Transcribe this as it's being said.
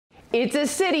It's a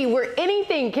city where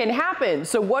anything can happen,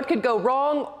 so what could go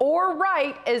wrong or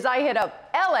right as I hit up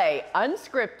LA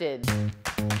Unscripted.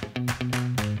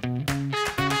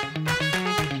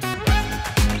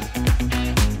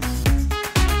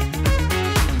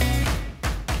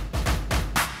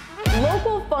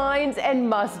 Local finds and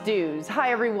must-dos.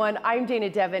 Hi everyone, I'm Dana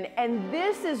Devon, and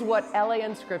this is what LA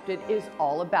Unscripted is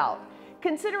all about.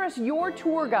 Consider us your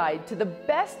tour guide to the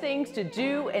best things to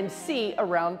do and see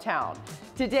around town.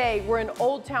 Today, we're in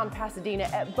Old Town Pasadena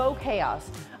at Beau Chaos,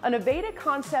 an Aveda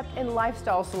concept and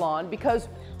lifestyle salon, because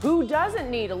who doesn't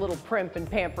need a little primp and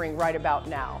pampering right about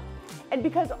now? And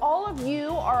because all of you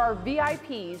are our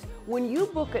VIPs, when you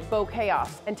book at Beau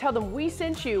Chaos and tell them we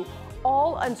sent you,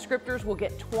 all Unscripters will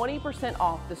get 20%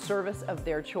 off the service of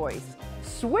their choice.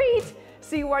 Sweet!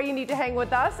 See why you need to hang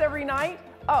with us every night?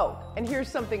 Oh, and here's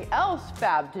something else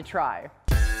fab to try.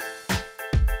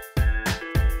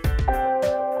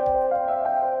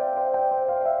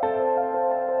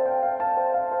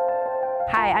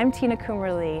 Hi, I'm Tina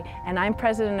Coomerly, and I'm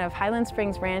president of Highland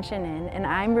Springs Ranch and Inn, and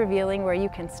I'm revealing where you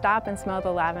can stop and smell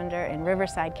the lavender in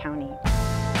Riverside County.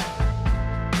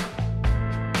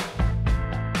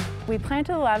 We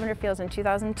planted the lavender fields in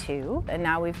 2002, and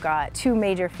now we've got 2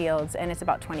 major fields, and it's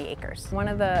about 20 acres. One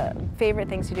of the favorite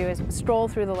things to do is stroll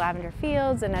through the lavender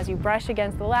fields, and as you brush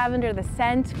against the lavender, the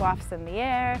scent wafts in the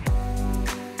air.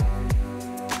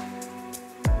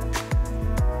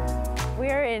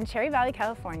 We're in Cherry Valley,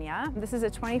 California. This is a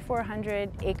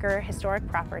 2,400-acre historic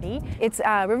property. It's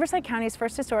Riverside County's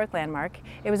first historic landmark.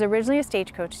 It was originally a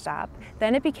stagecoach stop.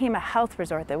 Then it became a health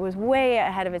resort that was way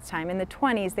ahead of its time. In the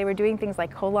 20s, they were doing things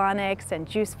like colonics and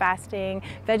juice fasting,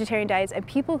 vegetarian diets, and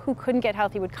people who couldn't get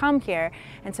healthy would come here,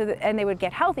 and they would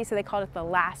get healthy, so they called it the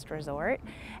last resort.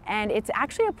 And it's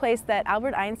actually a place that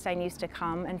Albert Einstein used to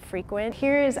come and frequent.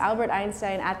 Here is Albert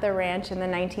Einstein at the ranch in the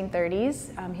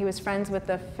 1930s. He was friends with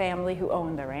the family who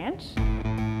owned the ranch.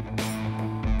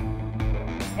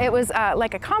 It was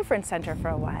like a conference center for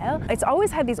a while. It's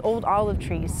always had these old olive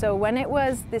trees. So when it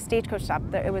was the stagecoach stop,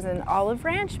 it was an olive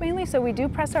ranch mainly, so we do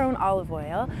press our own olive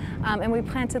oil. And we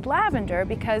planted lavender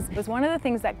because it was one of the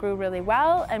things that grew really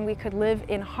well, and we could live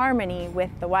in harmony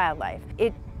with the wildlife.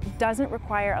 It doesn't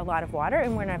require a lot of water,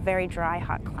 and we're in a very dry,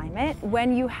 hot climate.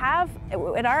 When you have,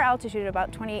 at our altitude,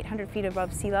 about 2,800 feet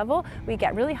above sea level, we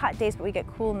get really hot days, but we get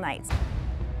cool nights.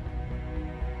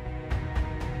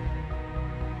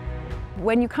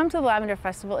 When you come to the Lavender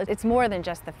Festival, it's more than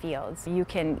just the fields. You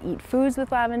can eat foods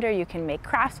with lavender, you can make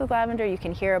crafts with lavender, you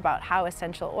can hear about how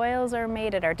essential oils are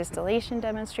made at our distillation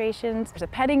demonstrations. There's a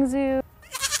petting zoo.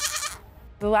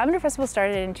 The Lavender Festival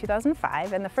started in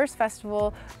 2005, and the first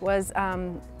festival was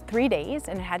 3 days,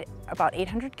 and it had about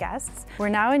 800 guests. We're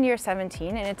now in year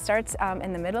 17, and it starts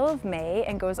in the middle of May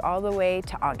and goes all the way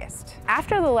to August.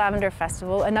 After the Lavender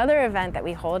Festival, another event that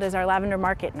we hold is our Lavender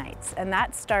Market Nights, and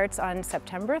that starts on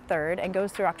September 3rd and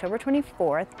goes through October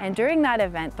 24th. And during that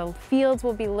event, the fields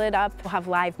will be lit up, we'll have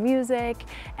live music,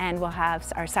 and we'll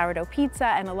have our sourdough pizza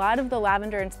and a lot of the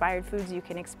lavender-inspired foods you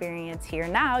can experience here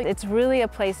now. It's really a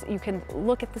place you can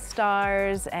look at the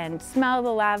stars and smell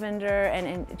the lavender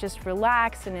and just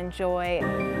relax and enjoy.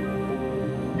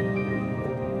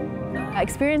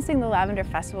 Experiencing the Lavender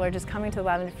Festival or just coming to the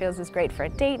Lavender Fields is great for a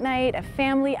date night, a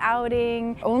family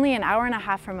outing, only an hour and a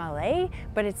half from LA,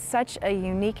 but it's such a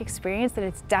unique experience that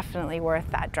it's definitely worth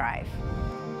that drive.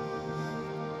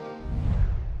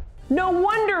 No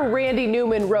wonder Randy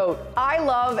Newman wrote, "I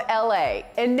love LA,"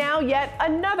 and now yet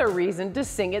another reason to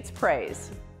sing its praise.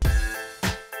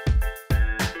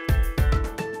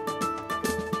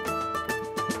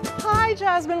 Hi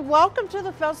Jasmine, welcome to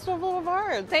the Festival of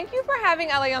Art. Thank you for having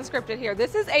LA Unscripted here.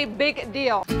 This is a big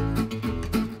deal.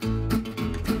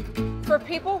 For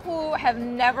people who have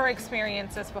never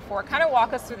experienced this before, kind of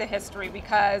walk us through the history,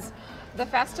 because the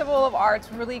Festival of Arts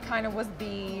really kind of was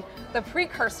the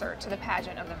precursor to the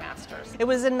pageant of the Masters. It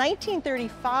was in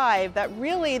 1935 that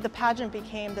really the pageant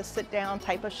became the sit-down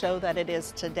type of show that it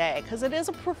is today, because it is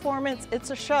a performance, it's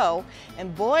a show,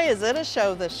 and boy is it a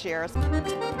show this year.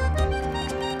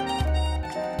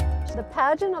 The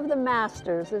Pageant of the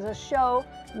Masters is a show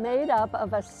made up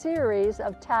of a series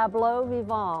of tableaux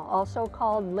vivants, also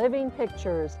called living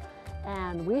pictures.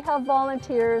 And we have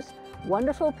volunteers,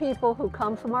 wonderful people who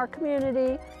come from our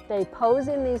community. They pose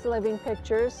in these living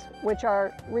pictures, which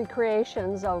are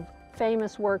recreations of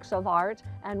famous works of art,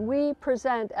 and we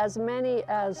present as many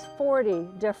as 40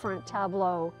 different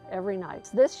tableaux every night.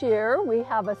 This year we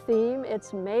have a theme,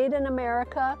 it's Made in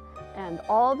America, and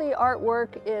all the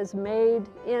artwork is made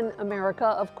in America,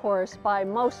 of course, by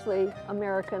mostly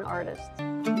American artists.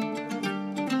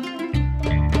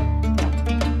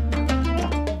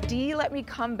 let me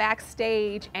come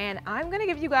backstage and I'm gonna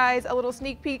give you guys a little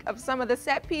sneak peek of some of the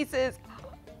set pieces.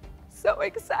 So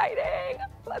exciting,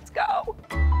 let's go.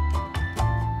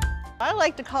 I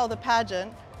like to call the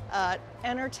pageant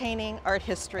entertaining art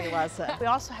history lesson. We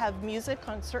also have music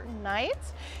on certain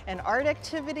nights and art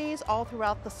activities all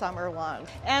throughout the summer long.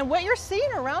 And what you're seeing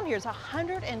around here is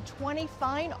 120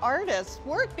 fine artists'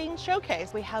 work being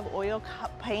showcased. We have oil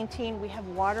painting, we have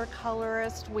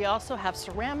watercolorists, we also have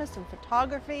ceramics and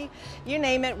photography. You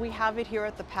name it, we have it here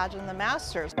at the Pageant of the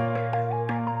Masters.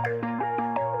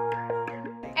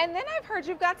 And then I've heard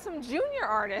you've got some junior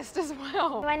artists as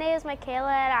well. My name is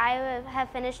Michaela and I have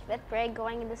finished 5th grade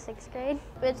going into 6th grade.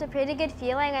 It's a pretty good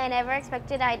feeling. I never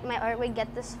expected my art would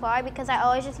get this far because I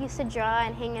always just used to draw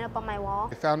and hang it up on my wall.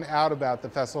 I found out about the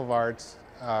Festival of Arts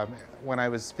when I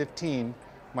was 15.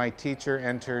 My teacher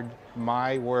entered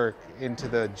my work into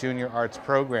the junior arts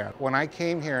program. When I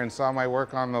came here and saw my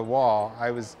work on the wall, I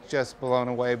was just blown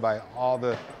away by all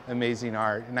the amazing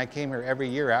art. And I came here every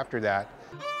year after that.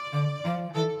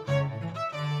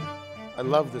 I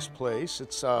love this place.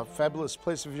 It's a fabulous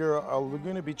place. If you're a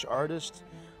Laguna Beach artist,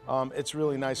 it's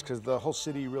really nice because the whole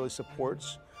city really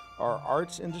supports our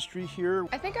arts industry here.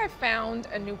 I think I found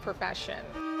a new profession.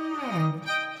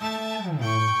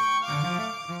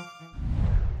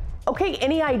 Okay,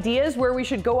 any ideas where we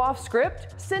should go off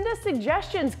script? Send us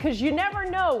suggestions, because you never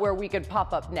know where we could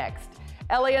pop up next.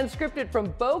 LA Unscripted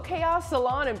from Beau Chaos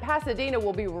Salon in Pasadena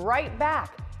will be right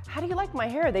back. How do you like my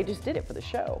hair? They just did it for the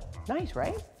show. Nice,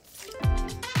 right?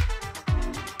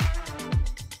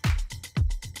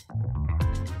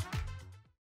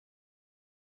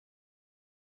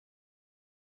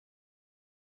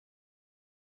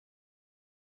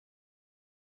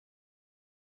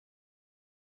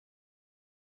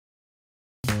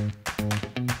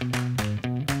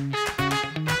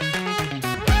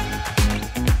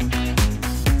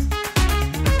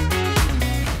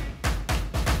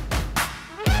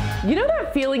 You know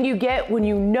that feeling you get when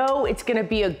you know it's gonna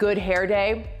be a good hair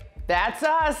day? That's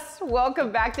us.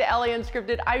 Welcome back to LA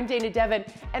Unscripted. I'm Dana Devin,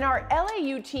 and our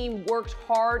LAU team works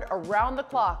hard around the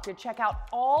clock to check out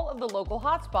all of the local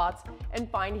hotspots and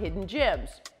find hidden gems.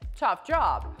 Tough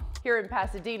job. Here in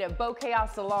Pasadena, Beau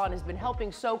Chaos Salon has been helping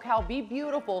SoCal be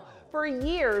beautiful for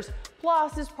years,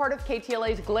 plus is part of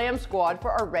KTLA's Glam Squad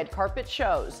for our red carpet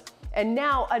shows. And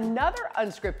now another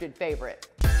unscripted favorite.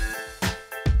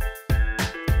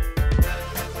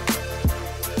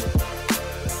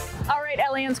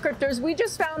 LA Unscripters, we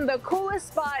just found the coolest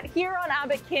spot here on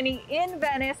Abbot Kinney in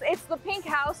Venice. It's the Pink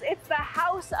House. It's the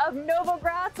House of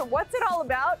Novogratz. What's it all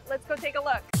about? Let's go take a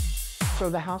look. So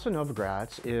the House of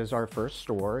Novogratz is our first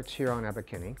store. It's here on Abbot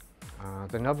Kinney.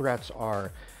 The Novogratz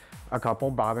are a couple,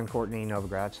 Bob and Courtney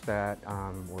Novogratz, that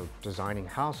were designing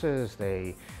houses.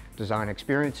 They design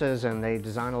experiences and they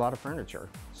design a lot of furniture.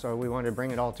 So we wanted to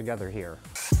bring it all together here.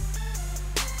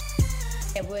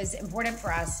 It was important for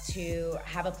us to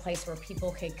have a place where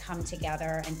people could come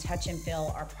together and touch and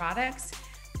feel our products,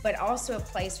 but also a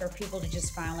place for people to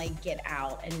just finally get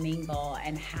out and mingle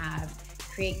and have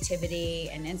creativity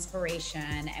and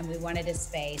inspiration. And we wanted a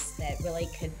space that really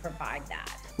could provide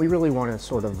that. We really want to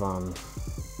sort of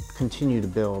continue to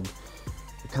build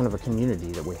kind of a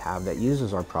community that we have that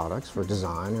uses our products for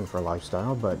design and for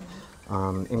lifestyle, but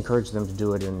encourage them to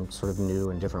do it in sort of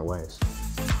new and different ways.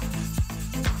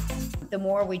 The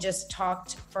more we just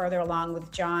talked further along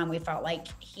with John, we felt like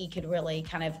he could really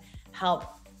kind of help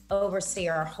oversee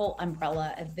our whole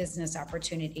umbrella of business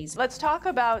opportunities. Let's talk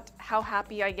about how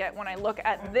happy I get when I look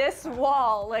at this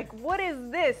wall. Like, what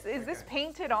is this? Is this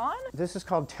painted on? This is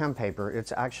called temp paper.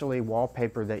 It's actually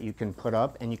wallpaper that you can put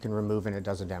up and you can remove and it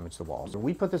doesn't damage the walls. So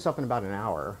we put this up in about an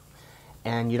hour.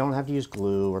 And you don't have to use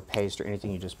glue or paste or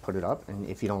anything, you just put it up, and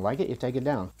if you don't like it, you take it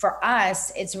down. For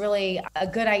us, it's really a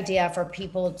good idea for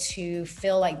people to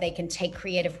feel like they can take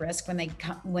creative risk when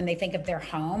they think of their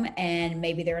home, and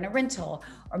maybe they're in a rental,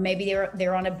 or maybe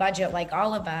they're on a budget like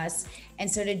all of us. And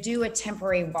so to do a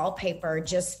temporary wallpaper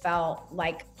just felt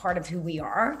like part of who we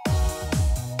are.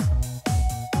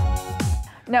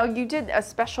 Now, you did a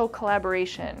special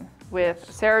collaboration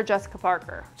with Sarah Jessica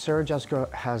Parker. Sarah Jessica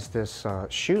has this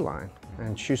shoe line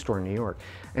and shoe store in New York,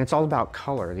 and it's all about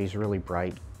color, these really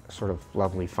bright, sort of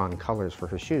lovely, fun colors for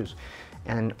her shoes.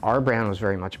 And our brand was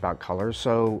very much about colors,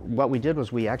 so what we did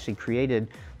was we actually created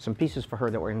some pieces for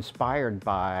her that were inspired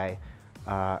by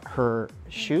her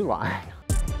shoe line.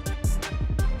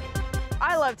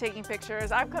 I love taking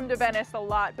pictures. I've come to Venice a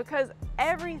lot because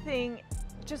everything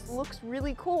just looks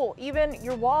really cool. Even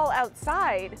your wall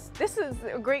outside, this is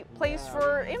a great place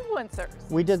for influencers.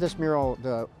 We did this mural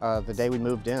the day we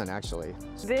moved in, actually.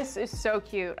 This is so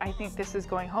cute. I think this is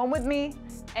going home with me.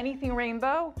 Anything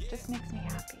rainbow just makes me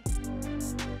happy.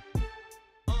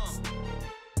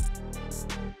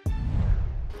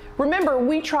 Remember,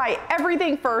 we try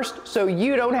everything first so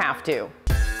you don't have to.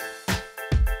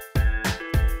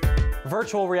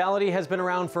 Virtual reality has been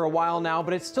around for a while now,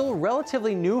 but it's still a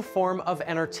relatively new form of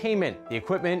entertainment. The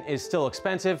equipment is still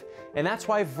expensive, and that's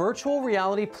why virtual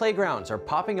reality playgrounds are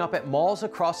popping up at malls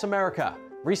across America.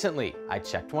 Recently, I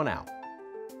checked one out.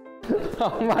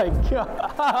 Oh my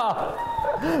God.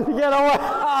 Get away.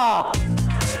 Oh.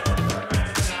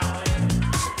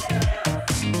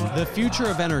 The future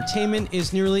of entertainment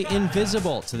is nearly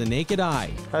invisible to the naked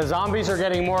eye. The zombies are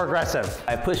getting more aggressive.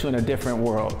 I push you in a different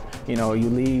world. You know, you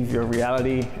leave your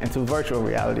reality into virtual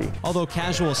reality. Although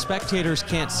casual spectators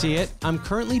can't see it, I'm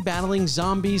currently battling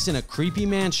zombies in a creepy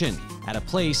mansion at a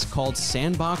place called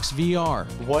Sandbox VR.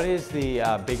 What is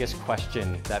the biggest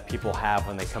question that people have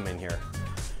when they come in here?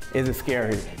 Is it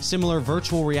scary? Similar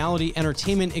virtual reality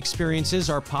entertainment experiences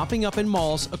are popping up in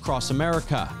malls across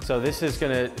America. So this is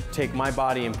gonna take my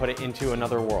body and put it into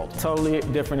another world. Totally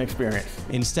different experience.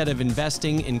 Instead of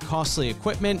investing in costly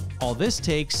equipment, all this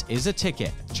takes is a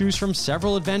ticket. Choose from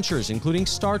several adventures, including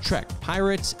Star Trek,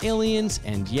 pirates, aliens,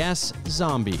 and yes,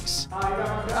 zombies.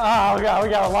 Oh God, we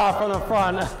got a lot from the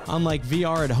front. Unlike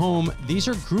VR at home, these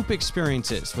are group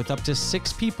experiences with up to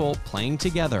 6 people playing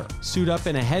together. Suit up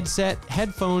in a headset,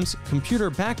 headphones,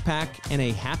 computer backpack, and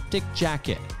a haptic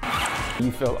jacket.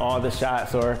 You feel all the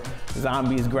shots or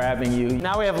zombies grabbing you.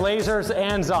 Now we have lasers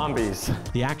and zombies.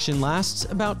 The action lasts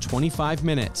about 25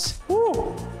 minutes.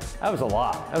 Woo, that was a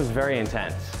lot. That was very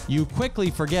intense. You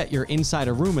quickly forget you're inside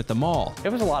a room at the mall.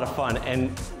 It was a lot of fun and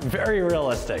very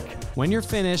realistic. When you're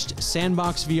finished,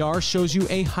 Sandbox VR shows you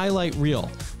a highlight reel,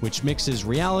 which mixes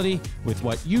reality with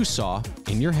what you saw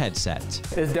in your headset.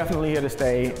 It's definitely here to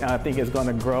stay. I think it's going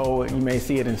to grow. You may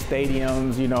see it in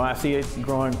stadiums. You know, I see it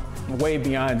growing way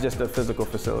beyond just a physical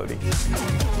facility.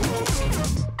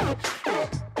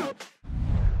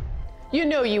 You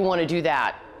know you want to do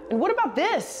that. And what about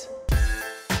this?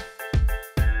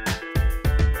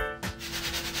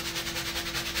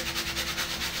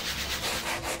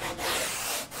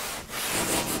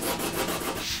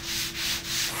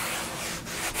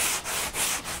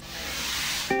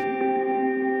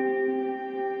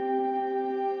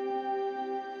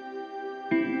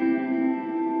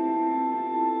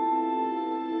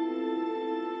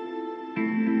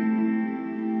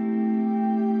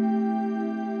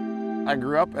 I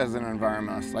grew up as an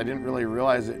environmentalist. I didn't really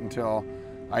realize it until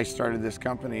I started this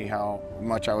company, how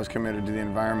much I was committed to the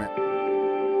environment.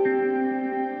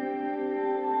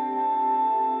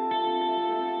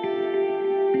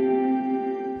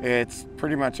 It's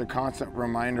pretty much a constant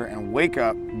reminder and wake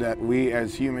up that we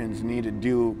as humans need to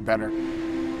do better.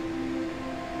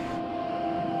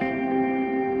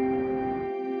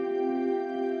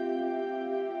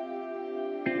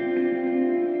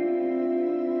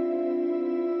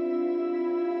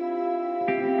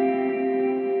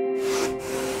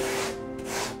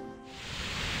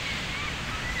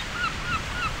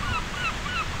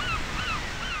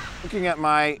 Looking at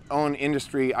my own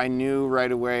industry, I knew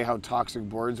right away how toxic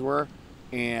boards were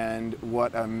and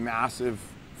what a massive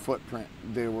footprint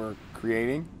they were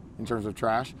creating in terms of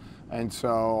trash. And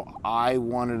so I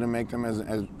wanted to make them as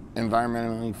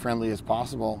environmentally friendly as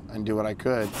possible and do what I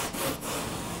could.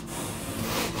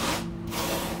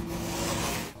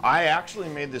 I actually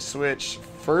made the switch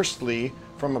firstly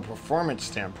from a performance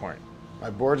standpoint. My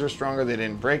boards are stronger, they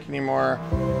didn't break anymore.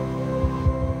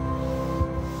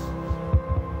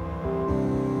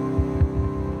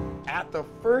 At the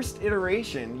first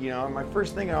iteration, you know, my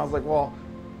first thing, I was like, well,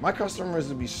 my customers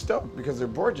would be stoked because their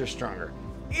boards are stronger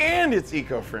and it's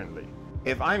eco-friendly.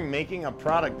 If I'm making a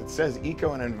product that says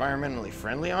eco and environmentally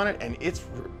friendly on it and it's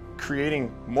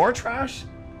creating more trash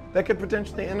that could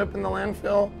potentially end up in the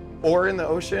landfill or in the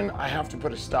ocean, I have to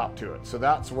put a stop to it. So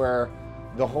that's where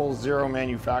the whole zero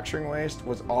manufacturing waste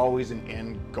was always an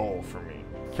end goal for me.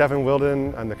 Kevin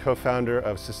Wilden, I'm the co-founder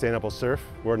of Sustainable Surf.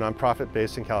 We're a nonprofit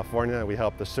based in California. We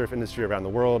help the surf industry around the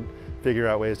world figure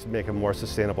out ways to make a more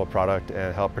sustainable product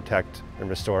and help protect and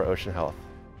restore ocean health.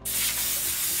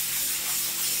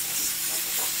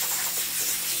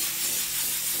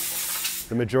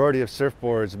 The majority of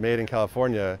surfboards made in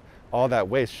California, all that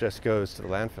waste just goes to the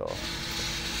landfill.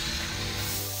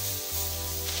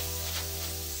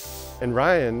 And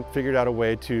Ryan figured out a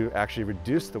way to actually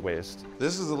reduce the waste.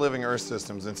 This is the living earth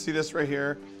systems, and see this right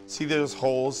here? See those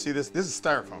holes? See this? This is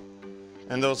styrofoam.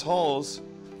 And those holes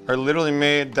are literally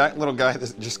made, that little guy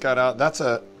that just got out, that's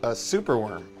a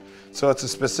superworm. So it's a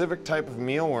specific type of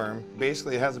mealworm.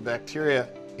 Basically, it has a bacteria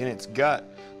in its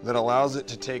gut that allows it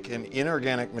to take an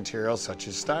inorganic material, such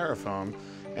as styrofoam,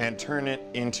 and turn it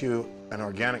into an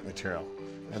organic material.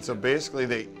 And so basically,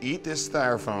 they eat this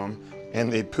styrofoam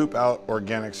and they poop out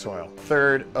organic soil. A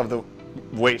third of the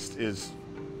waste is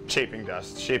shaping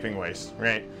dust, shaping waste,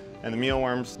 right? And the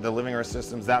mealworms, the living earth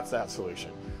systems, that's that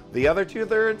solution. The other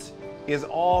 2/3 is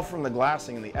all from the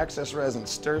glassing and the excess resin,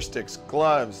 stir sticks,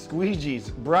 gloves,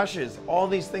 squeegees, brushes, all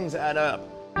these things add up.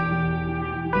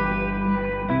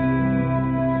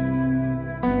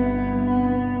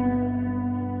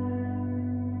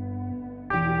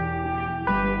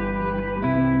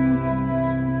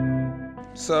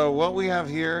 So what we have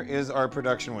here is our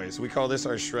production waste. We call this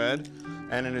our shred,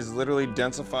 and it is literally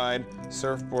densified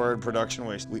surfboard production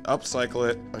waste. We upcycle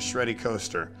it, a shreddy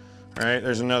coaster, right?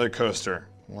 There's another coaster.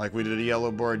 Like we did a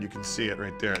yellow board, you can see it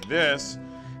right there. This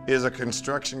is a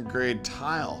construction grade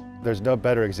tile. There's no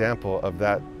better example of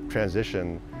that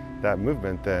transition, that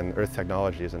movement, than Earth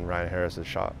Technologies and Ryan Harris's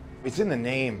shop. It's in the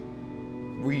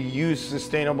name. We use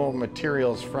sustainable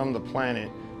materials from the planet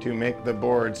to make the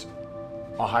boards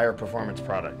a higher performance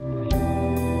product.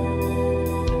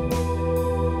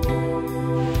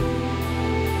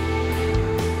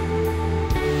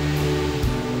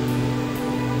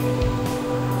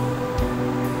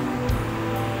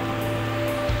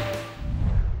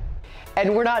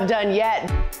 And we're not done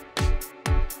yet.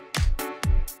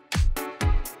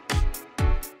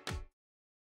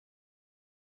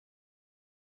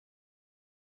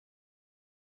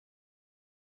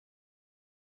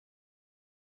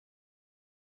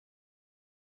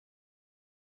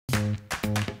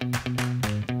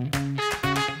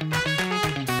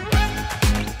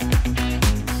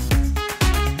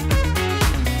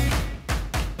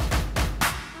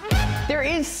 There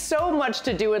is so much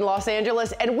to do in Los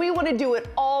Angeles, and we want to do it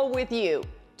all with you.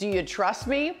 Do you trust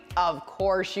me? Of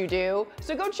course you do.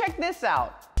 So go check this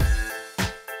out.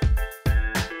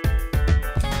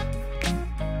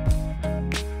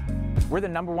 We're the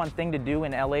 #1 thing to do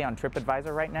in LA on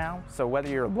TripAdvisor right now. So whether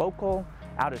you're local,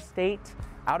 out of state,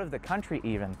 out of the country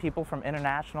even, people from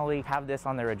internationally have this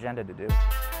on their agenda to do.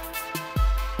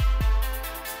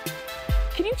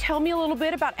 Can you tell me a little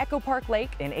bit about Echo Park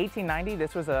Lake? In 1890,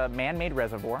 this was a man-made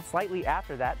reservoir. Slightly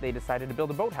after that, they decided to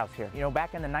build a boathouse here. You know,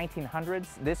 back in the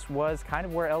 1900s, this was kind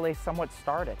of where LA somewhat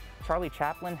started. Charlie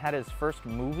Chaplin had his first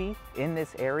movie in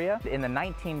this area. In the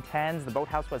 1910s, the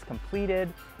boathouse was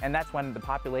completed, and that's when the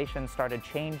population started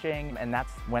changing, and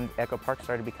that's when Echo Park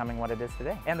started becoming what it is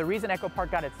today. And the reason Echo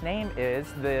Park got its name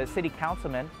is the city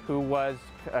councilman who was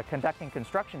conducting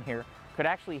construction here could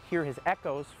actually hear his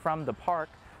echoes from the park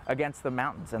against the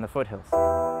mountains and the foothills.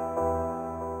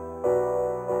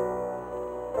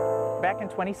 Back in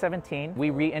 2017, we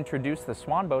reintroduced the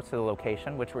swan boats to the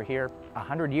location, which were here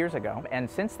 100 years ago. And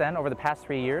since then, over the past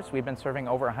 3 years, we've been serving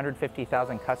over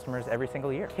 150,000 customers every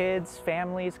single year. Kids,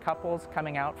 families, couples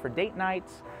coming out for date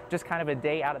nights, just kind of a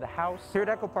day out of the house. Here at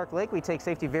Echo Park Lake, we take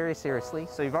safety very seriously.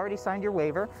 So you've already signed your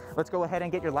waiver. Let's go ahead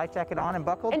and get your life jacket on and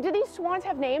buckled. And do these swans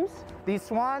have names? These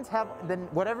swans have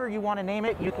whatever you want to name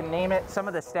it, you can name it. Some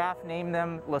of the staff name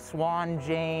them La Swan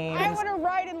James. I want to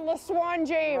ride in La Swan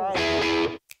James.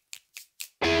 Right.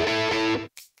 I'm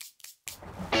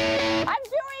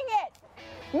doing it!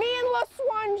 Me and La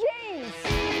Swan James!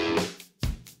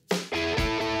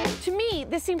 To me,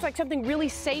 this seems like something really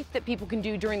safe that people can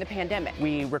do during the pandemic.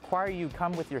 We require you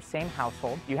come with your same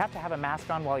household. You have to have a mask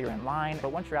on while you're in line,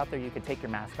 but once you're out there, you can take your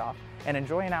mask off and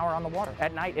enjoy an hour on the water.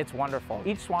 At night, it's wonderful.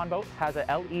 Each swan boat has a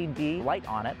LED light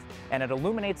on it, and it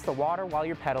illuminates the water while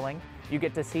you're pedaling. You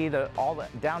get to see all the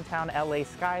downtown LA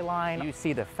skyline. You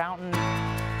see the fountain.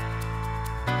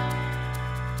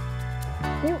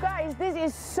 You guys, this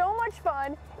is so much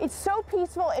fun. It's so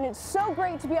peaceful and it's so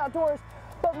great to be outdoors.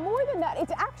 But more than that,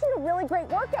 it's actually a really great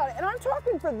workout. And I'm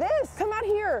talking for this. Come out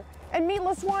here and meet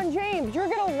La Swan James. You're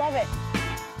gonna love it.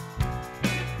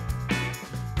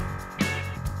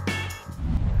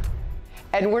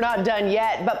 And we're not done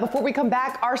yet, but before we come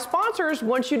back, our sponsors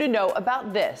want you to know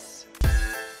about this.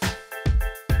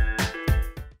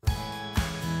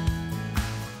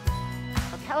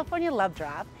 California Love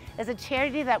Drop is a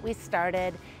charity that we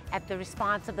started at the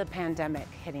response of the pandemic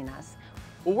hitting us.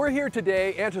 Well, we're here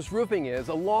today, Antis Roofing is,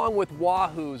 along with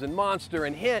Wahoo's and Monster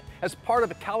and Hint, as part of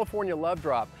the California Love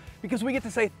Drop, because we get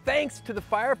to say thanks to the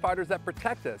firefighters that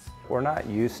protect us. We're not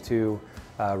used to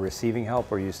receiving help,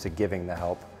 we're used to giving the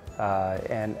help.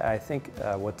 And I think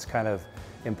what's kind of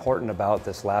important about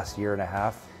this last year and a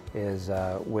half is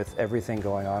with everything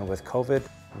going on with COVID,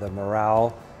 the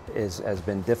morale has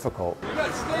been difficult. We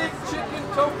got steak, chicken,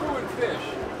 tofu, and fish.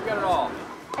 We got it all.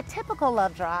 A typical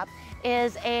Love Drop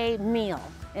is a meal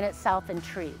in itself and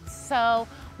treats. So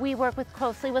we work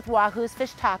closely with Wahoo's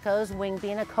Fish Tacos, Wing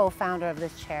being a co-founder of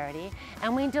this charity,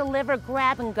 and we deliver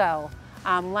grab-and-go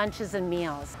lunches and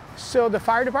meals. So the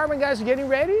fire department guys are getting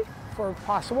ready for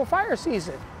possible fire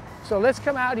season. So let's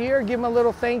come out here, give them a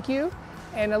little thank you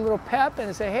and a little pep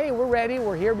and say, hey, we're ready,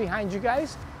 we're here behind you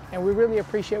guys, and we really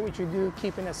appreciate what you do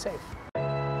keeping us safe.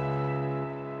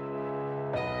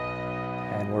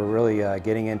 And we're really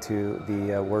getting into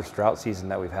the worst drought season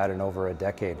that we've had in over a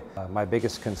decade. My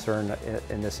biggest concern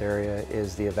in this area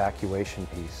is the evacuation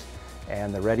piece.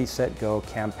 And the Ready, Set, Go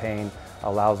campaign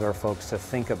allows our folks to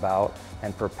think about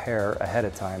and prepare ahead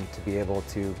of time to be able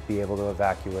to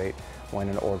evacuate when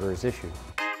an order is issued.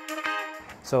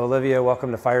 So Olivia,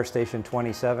 welcome to Fire Station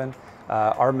 27.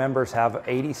 Our members have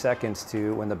 80 seconds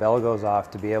to, when the bell goes off,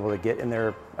 to be able to get in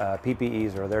their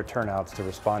PPEs or their turnouts to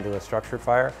respond to a structured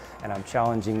fire. And I'm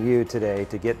challenging you today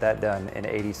to get that done in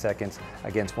 80 seconds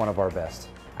against one of our best.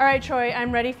 All right, Troy,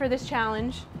 I'm ready for this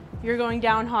challenge. You're going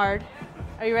down hard.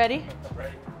 Are you ready?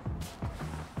 Ready.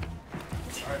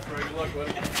 All right, Troy, good luck,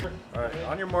 buddy. All right,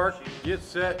 on your mark, get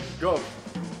set, go.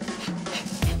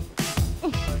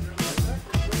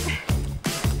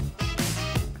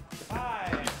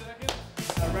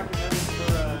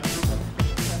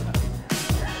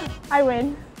 I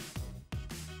win.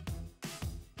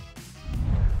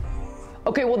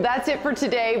 Okay, well that's it for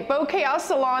today. Bouquet House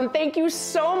Salon, thank you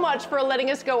so much for letting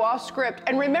us go off script.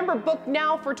 And remember, book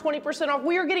now for 20% off.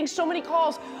 We are getting so many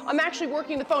calls. I'm actually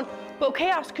working the phone. Bouquet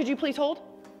House, could you please hold?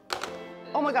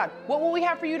 Oh my God, what will we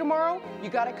have for you tomorrow? You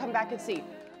gotta come back and see.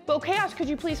 Bouquet House, could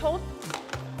you please hold?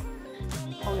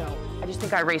 Oh no, I just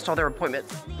think I erased all their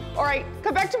appointments. All right,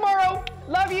 come back tomorrow.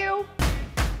 Love you.